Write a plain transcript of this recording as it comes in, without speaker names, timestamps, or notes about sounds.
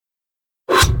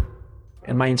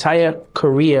In my entire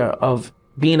career of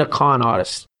being a con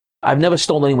artist, I've never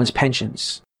stolen anyone's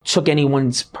pensions, took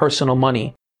anyone's personal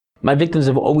money. My victims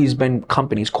have always been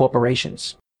companies,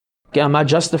 corporations. Again, I'm not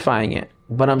justifying it,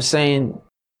 but I'm saying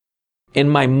in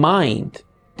my mind,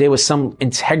 there was some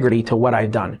integrity to what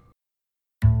I've done.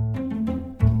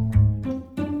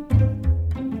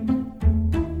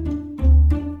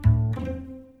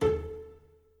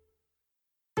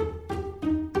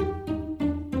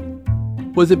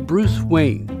 Was it Bruce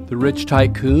Wayne, the rich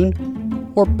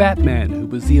tycoon, or Batman, who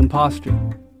was the imposter?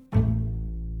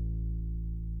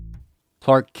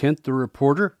 Clark Kent, the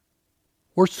reporter,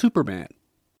 or Superman?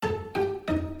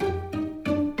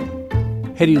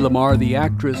 Hedy Lamarr, the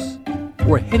actress,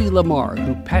 or Hedy Lamarr,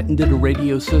 who patented a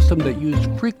radio system that used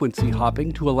frequency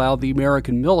hopping to allow the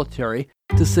American military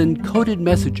to send coded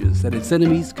messages that its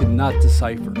enemies could not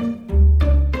decipher.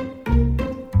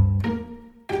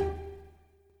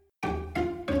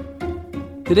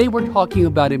 Today we're talking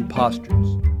about imposters,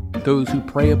 those who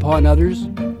prey upon others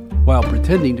while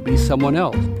pretending to be someone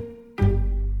else.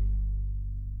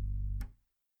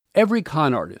 Every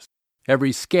con artist,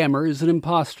 every scammer is an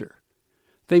imposter.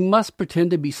 They must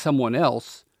pretend to be someone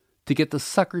else to get the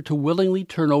sucker to willingly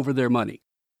turn over their money.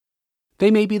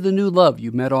 They may be the new love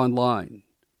you met online,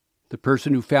 the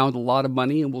person who found a lot of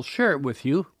money and will share it with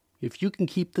you if you can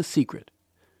keep the secret.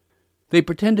 They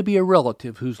pretend to be a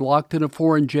relative who's locked in a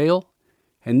foreign jail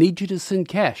and need you to send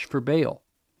cash for bail.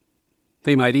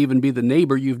 They might even be the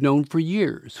neighbor you've known for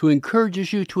years who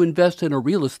encourages you to invest in a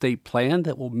real estate plan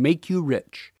that will make you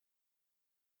rich.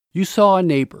 You saw a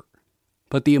neighbor,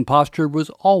 but the imposter was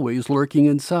always lurking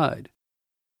inside.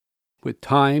 With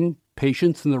time,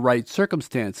 patience, and the right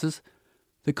circumstances,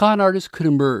 the con artist could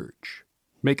emerge,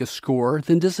 make a score,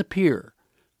 then disappear,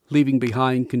 leaving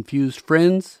behind confused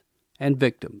friends and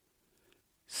victims.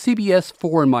 CBS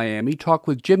 4 in Miami talked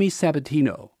with Jimmy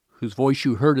Sabatino, whose voice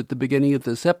you heard at the beginning of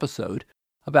this episode,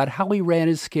 about how he ran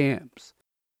his scams.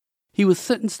 He was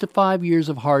sentenced to 5 years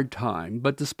of hard time,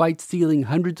 but despite stealing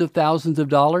hundreds of thousands of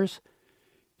dollars,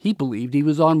 he believed he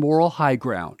was on moral high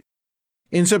ground.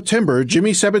 In September,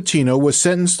 Jimmy Sabatino was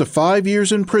sentenced to 5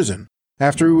 years in prison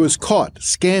after he was caught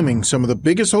scamming some of the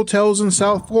biggest hotels in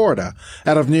South Florida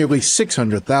out of nearly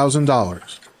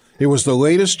 $600,000. It was the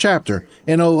latest chapter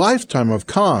in a lifetime of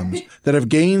cons that have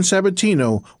gained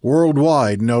Sabatino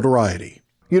worldwide notoriety.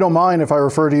 You don't mind if I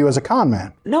refer to you as a con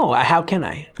man? No, how can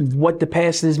I? What the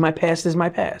past is my past is my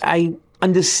past. I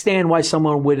understand why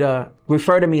someone would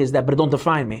refer to me as that, but it don't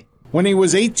define me. When he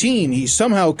was 18, he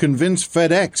somehow convinced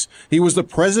FedEx he was the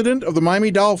president of the Miami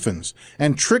Dolphins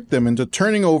and tricked them into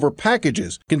turning over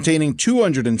packages containing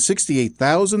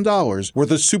 $268,000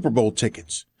 worth of Super Bowl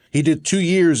tickets. He did 2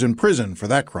 years in prison for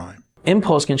that crime.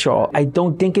 Impulse control. I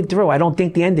don't think it through. I don't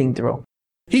think the ending through.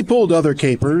 He pulled other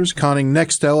capers, conning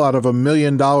Nextel out of $1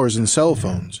 million in cell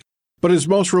phones. But his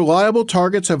most reliable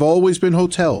targets have always been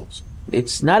hotels.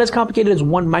 It's not as complicated as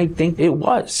one might think it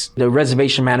was. The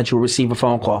reservation manager will receive a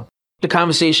phone call. The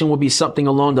conversation will be something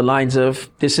along the lines of,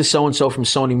 this is so-and-so from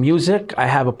Sony Music. I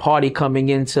have a party coming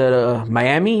into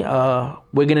Miami. We're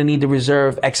going to need to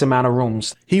reserve X amount of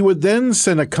rooms. He would then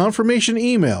send a confirmation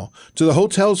email to the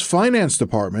hotel's finance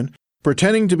department,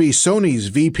 pretending to be Sony's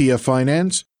VP of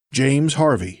Finance, James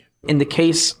Harvey. In the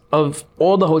case of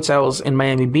all the hotels in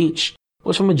Miami Beach, it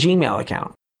was from a Gmail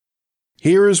account.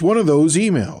 Here is one of those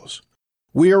emails.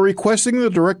 We are requesting the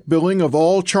direct billing of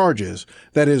all charges,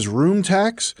 that is room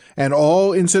tax and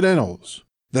all incidentals.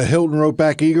 The Hilton wrote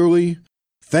back eagerly,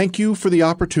 thank you for the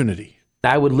opportunity.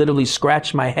 I would literally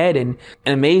scratch my head in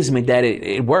amazement that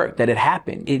it worked, that it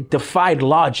happened. It defied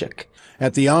logic.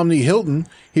 At the Omni Hilton,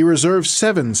 he reserved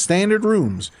 7 standard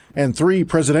rooms and 3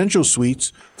 presidential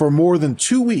suites for more than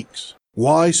 2 weeks.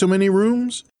 Why so many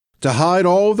rooms? To hide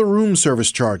all of the room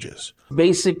service charges.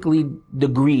 Basically, the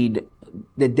greed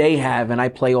that they have, and I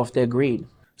play off their greed.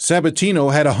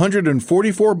 Sabatino had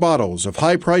 144 bottles of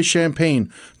high-priced champagne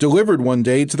delivered one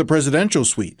day to the presidential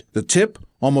suite. The tip,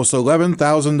 almost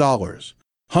 $11,000.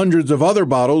 Hundreds of other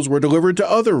bottles were delivered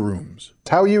to other rooms.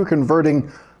 How are you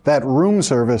converting that room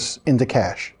service into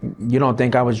cash? You don't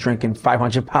think I was drinking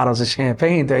 500 bottles of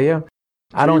champagne, do you?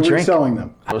 I don't drink. Selling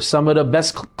them. Some of the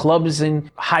best clubs and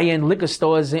high-end liquor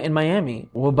stores in Miami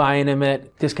were buying them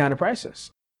at discounted prices.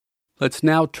 Let's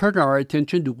now turn our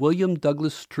attention to William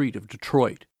Douglas Street of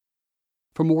Detroit.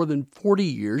 For more than 40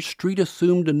 years, Street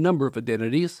assumed a number of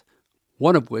identities,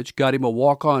 one of which got him a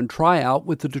walk-on tryout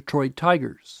with the Detroit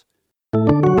Tigers.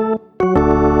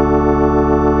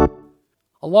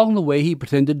 Along the way, he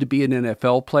pretended to be an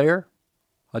NFL player,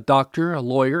 a doctor, a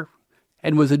lawyer,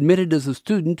 and was admitted as a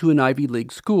student to an Ivy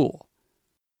League school.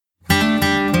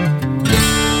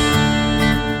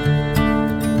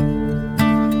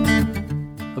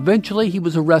 Eventually, he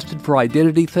was arrested for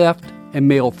identity theft and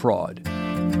mail fraud.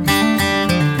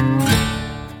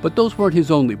 But those weren't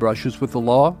his only brushes with the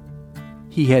law.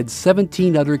 He had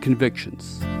 17 other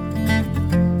convictions.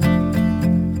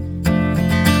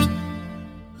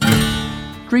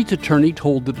 Street's attorney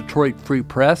told the Detroit Free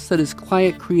Press that his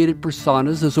client created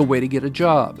personas as a way to get a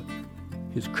job.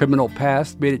 His criminal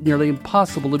past made it nearly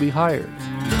impossible to be hired.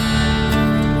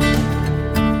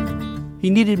 He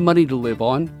needed money to live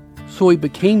on, so he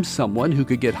became someone who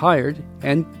could get hired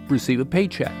and receive a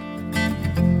paycheck.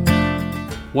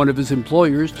 One of his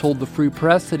employers told the Free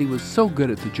Press that he was so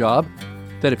good at the job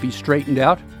that if he straightened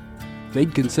out,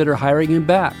 they'd consider hiring him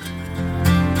back.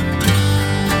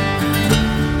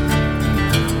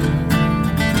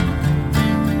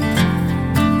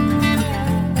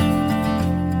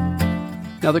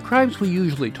 Now, the crimes we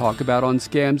usually talk about on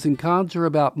Scams and Cons are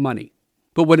about money.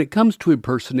 But when it comes to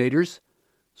impersonators,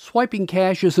 swiping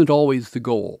cash isn't always the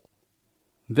goal.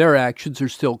 Their actions are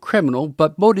still criminal,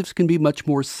 but motives can be much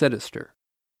more sinister.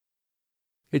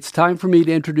 It's time for me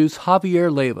to introduce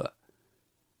Javier Leyva.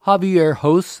 Javier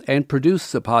hosts and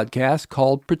produces a podcast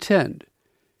called Pretend.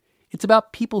 It's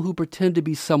about people who pretend to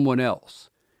be someone else.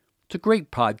 It's a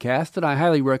great podcast, and I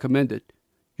highly recommend it.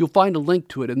 You'll find a link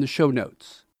to it in the show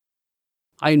notes.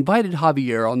 I invited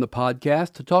Javier on the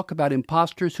podcast to talk about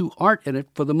imposters who aren't in it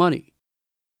for the money.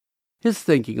 His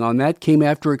thinking on that came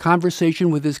after a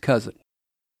conversation with his cousin.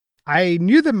 I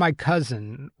knew that my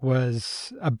cousin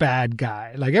was a bad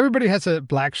guy. Like, everybody has a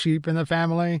black sheep in the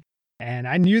family, and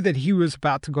I knew that he was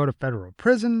about to go to federal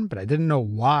prison, but I didn't know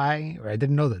why, or I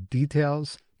didn't know the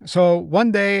details. So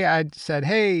one day I said,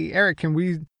 "Hey, Eric, can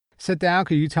we sit down?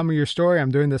 Can you tell me your story?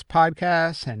 I'm doing this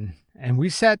podcast." And we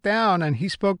sat down, and he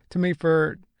spoke to me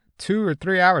for 2 or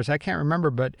 3 hours. I can't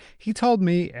remember, but he told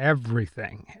me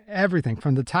everything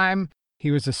from the time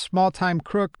he was a small-time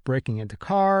crook breaking into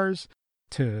cars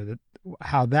to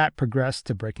how that progressed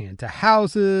to breaking into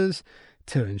houses,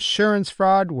 to insurance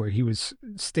fraud where he was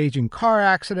staging car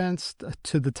accidents,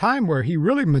 to the time where he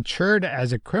really matured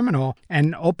as a criminal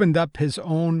and opened up his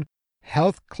own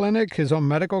health clinic, his own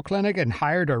medical clinic, and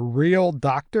hired a real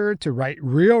doctor to write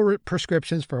real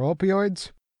prescriptions for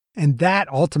opioids. And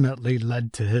that ultimately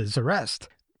led to his arrest,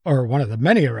 or one of the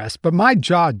many arrests. But my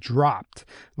jaw dropped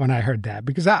when I heard that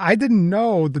because I didn't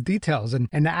know the details. And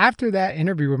after that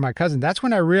interview with my cousin, that's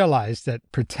when I realized that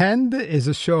Pretend is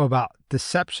a show about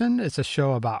deception. It's a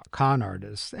show about con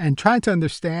artists and trying to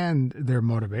understand their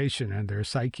motivation and their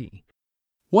psyche.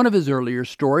 One of his earlier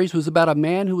stories was about a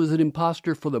man who was an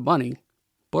imposter for the money,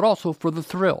 but also for the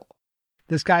thrill.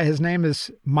 This guy, his name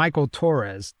is Michael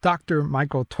Torres, Dr.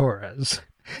 Michael Torres.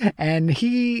 And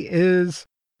he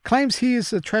claims he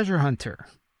is a treasure hunter,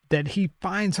 that he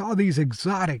finds all these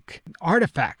exotic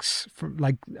artifacts, from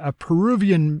like a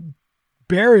Peruvian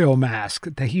burial mask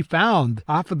that he found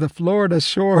off of the Florida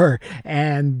shore,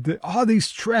 and all these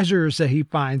treasures that he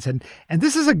finds. And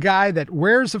this is a guy that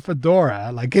wears a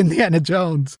fedora like Indiana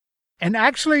Jones and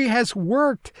actually has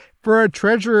worked for a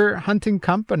treasure hunting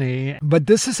company. But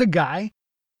this is a guy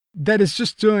that is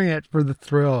just doing it for the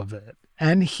thrill of it.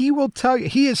 And he will tell you,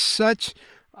 he is such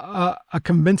a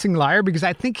convincing liar because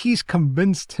I think he's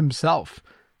convinced himself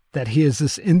that he is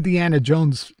this Indiana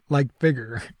Jones-like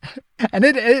figure. And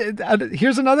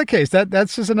here's another case.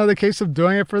 That's just another case of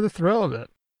doing it for the thrill of it.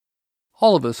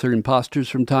 All of us are imposters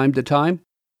from time to time.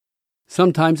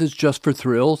 Sometimes it's just for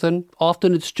thrills, and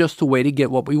often it's just a way to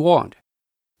get what we want.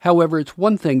 However, it's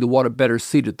one thing to want a better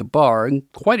seat at the bar, and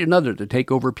quite another to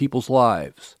take over people's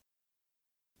lives.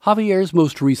 Javier's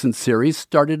most recent series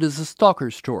started as a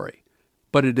stalker story,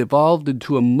 but it evolved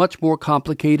into a much more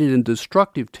complicated and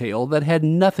destructive tale that had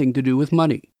nothing to do with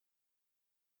money.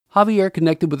 Javier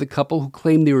connected with a couple who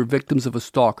claimed they were victims of a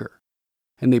stalker,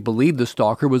 and they believed the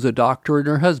stalker was a doctor and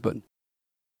her husband.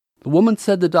 The woman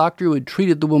said the doctor who had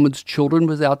treated the woman's children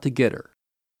was out to get her.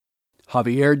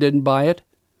 Javier didn't buy it,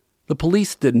 the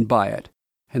police didn't buy it,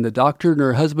 and the doctor and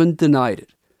her husband denied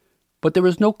it. But there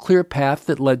was no clear path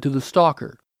that led to the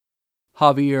stalker.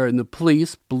 Javier and the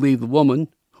police believed the woman,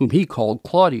 whom he called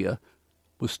Claudia,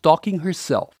 was stalking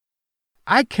herself.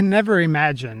 I can never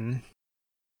imagine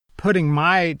putting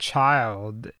my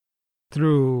child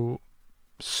through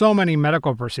so many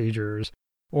medical procedures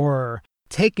or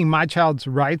taking my child's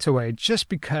rights away just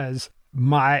because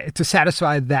to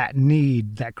satisfy that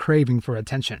need, that craving for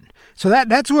attention. So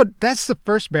that's the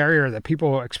first barrier that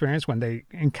people experience when they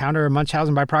encounter a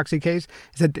Munchausen by proxy case,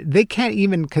 is that they can't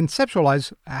even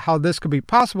conceptualize how this could be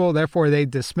possible, therefore they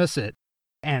dismiss it.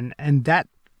 And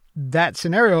that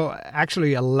scenario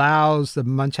actually allows the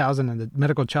Munchausen and the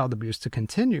medical child abuse to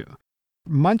continue.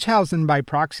 Munchausen by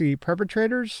proxy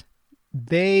perpetrators,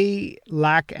 they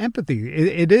lack empathy.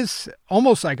 It is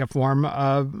almost like a form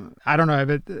of, I don't know if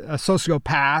it's a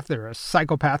sociopath or a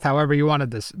psychopath, however you want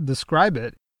to describe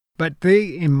it. But they,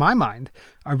 in my mind,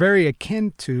 are very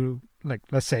akin to, like,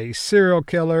 let's say, serial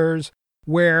killers,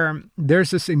 where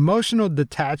there's this emotional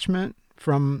detachment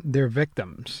from their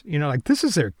victims. You know, like, this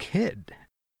is their kid.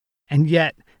 And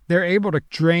yet they're able to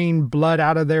drain blood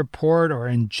out of their port or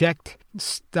inject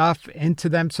stuff into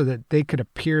them so that they could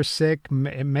appear sick,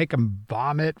 make them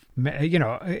vomit, you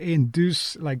know,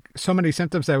 induce like so many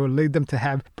symptoms that would lead them to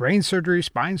have brain surgery,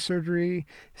 spine surgery,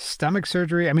 stomach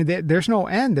surgery. I mean, there's no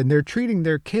end, and they're treating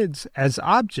their kids as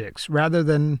objects rather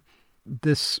than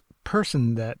this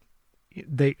person that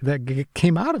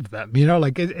came out of them. You know,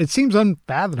 like it seems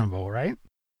unfathomable, right?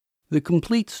 The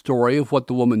complete story of what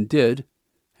the woman did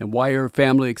and why her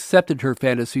family accepted her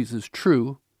fantasies as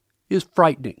true is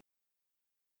frightening.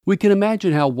 We can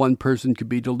imagine how one person could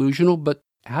be delusional, but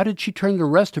how did she turn the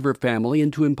rest of her family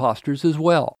into imposters as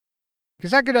well?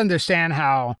 Because I could understand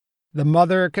how the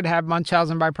mother could have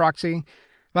Munchausen by proxy,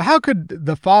 but how could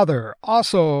the father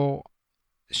also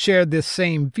share this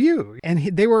same view?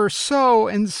 And they were so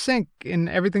in sync in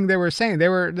everything they were saying.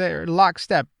 They're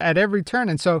lockstep at every turn.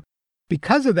 And so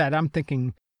because of that, I'm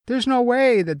thinking, there's no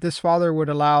way that this father would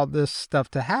allow this stuff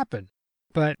to happen.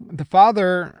 But the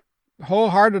father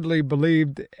wholeheartedly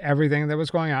believed everything that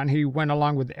was going on. He went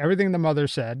along with everything the mother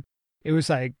said. It was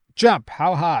like, jump,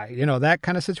 how high? You know, that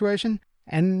kind of situation.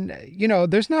 And, you know,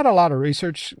 there's not a lot of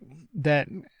research that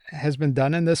has been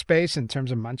done in this space in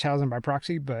terms of Munchausen by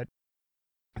proxy, but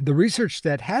the research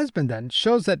that has been done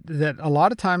shows that a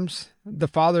lot of times the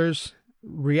fathers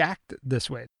react this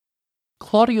way.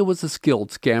 Claudia was a skilled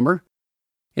scammer.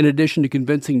 In addition to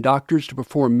convincing doctors to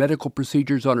perform medical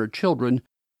procedures on her children,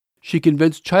 she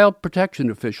convinced child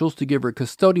protection officials to give her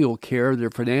custodial care of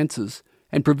their finances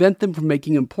and prevent them from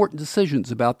making important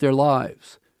decisions about their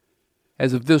lives.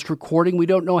 As of this recording, we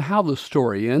don't know how the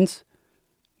story ends.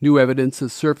 New evidence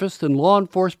has surfaced and law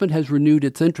enforcement has renewed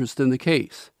its interest in the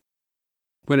case.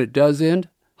 When it does end,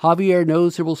 Javier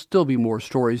knows there will still be more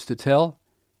stories to tell,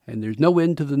 and there's no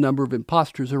end to the number of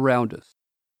imposters around us.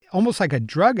 Almost like a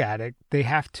drug addict, they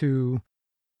have to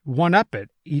one-up it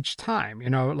each time. You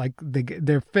know, like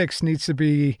their fix needs to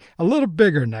be a little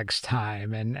bigger next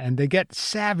time, and they get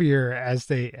savvier as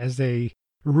they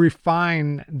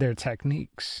refine their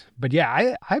techniques. But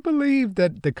yeah, I believe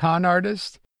that the con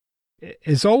artist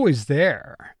is always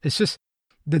there. It's just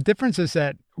the difference is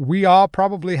that we all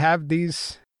probably have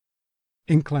these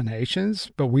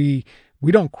inclinations, but we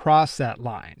don't cross that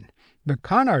line. The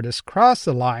con artists cross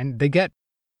the line, they get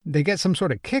some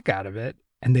sort of kick out of it,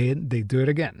 and they do it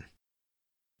again.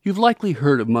 You've likely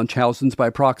heard of Munchausen's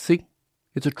by proxy.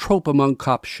 It's a trope among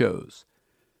cop shows.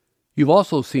 You've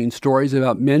also seen stories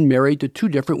about men married to two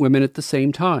different women at the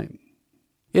same time.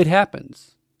 It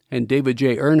happens, and David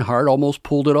J. Earnhardt almost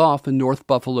pulled it off in North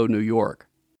Buffalo, New York.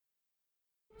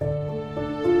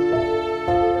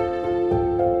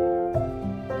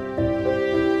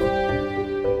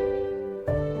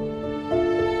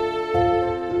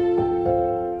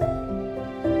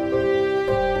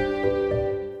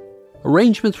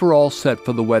 Arrangements were all set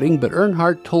for the wedding, but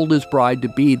Earnhardt told his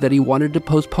bride-to-be that he wanted to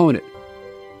postpone it.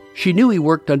 She knew he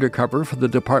worked undercover for the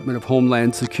Department of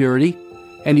Homeland Security,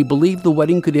 and he believed the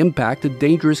wedding could impact a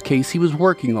dangerous case he was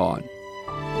working on.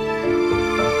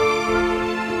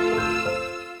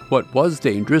 What was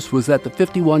dangerous was that the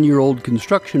 51-year-old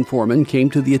construction foreman came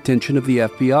to the attention of the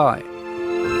FBI.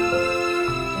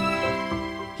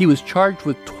 He was charged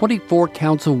with 24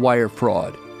 counts of wire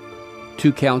fraud,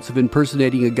 2 counts of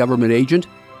impersonating a government agent,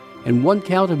 and 1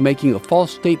 count of making a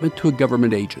false statement to a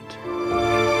government agent.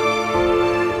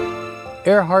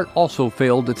 Earnhardt also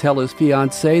failed to tell his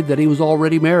fiancée that he was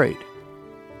already married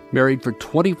for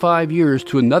 25 years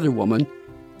to another woman,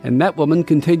 and that woman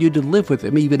continued to live with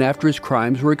him even after his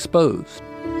crimes were exposed.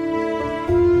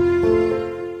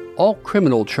 All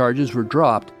criminal charges were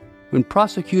dropped when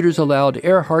prosecutors allowed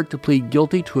Earnhardt to plead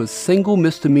guilty to a single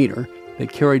misdemeanor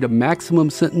that carried a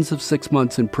maximum sentence of 6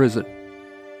 months in prison.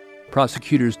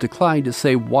 Prosecutors declined to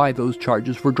say why those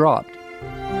charges were dropped.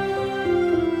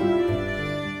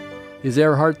 Is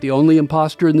Earnhardt the only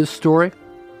imposter in this story?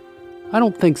 I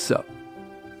don't think so.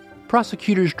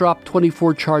 Prosecutors dropped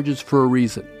 24 charges for a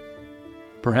reason.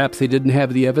 Perhaps they didn't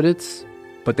have the evidence,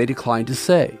 but they declined to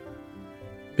say.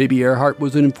 Maybe Earnhardt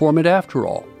was an informant after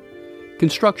all.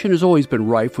 Construction has always been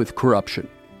rife with corruption.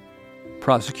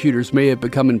 Prosecutors may have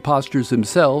become imposters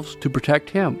themselves to protect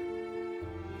him.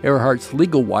 Earnhardt's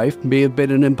legal wife may have been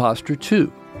an imposter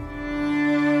too.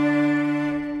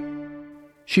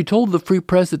 She told the Free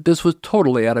Press that this was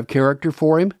totally out of character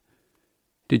for him.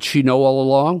 Did she know all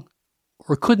along,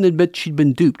 or couldn't admit she'd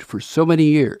been duped for so many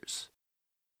years?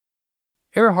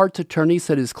 Earhart's attorney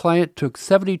said his client took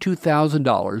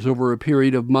 $72,000 over a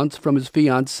period of months from his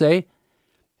fiancée,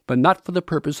 but not for the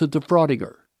purpose of defrauding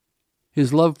her.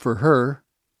 His love for her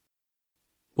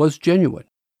was genuine.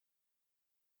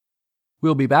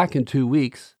 We'll be back in 2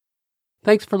 weeks.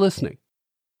 Thanks for listening.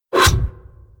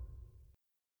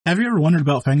 Have you ever wondered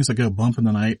about things that go bump in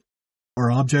the night,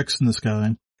 or objects in the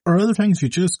sky, or other things you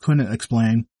just couldn't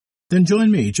explain? Then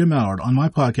join me, Jim Mallard, on my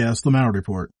podcast, The Mallard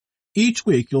Report. Each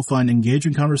week, you'll find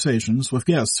engaging conversations with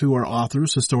guests who are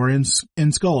authors, historians,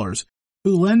 and scholars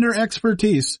who lend their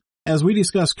expertise as we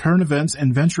discuss current events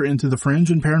and venture into the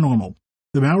fringe and paranormal.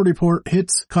 The Mallard Report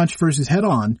hits controversies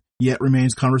head-on, yet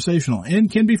remains conversational,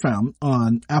 and can be found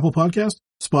on Apple Podcasts,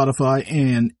 Spotify,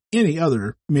 and any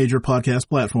other major podcast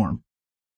platform.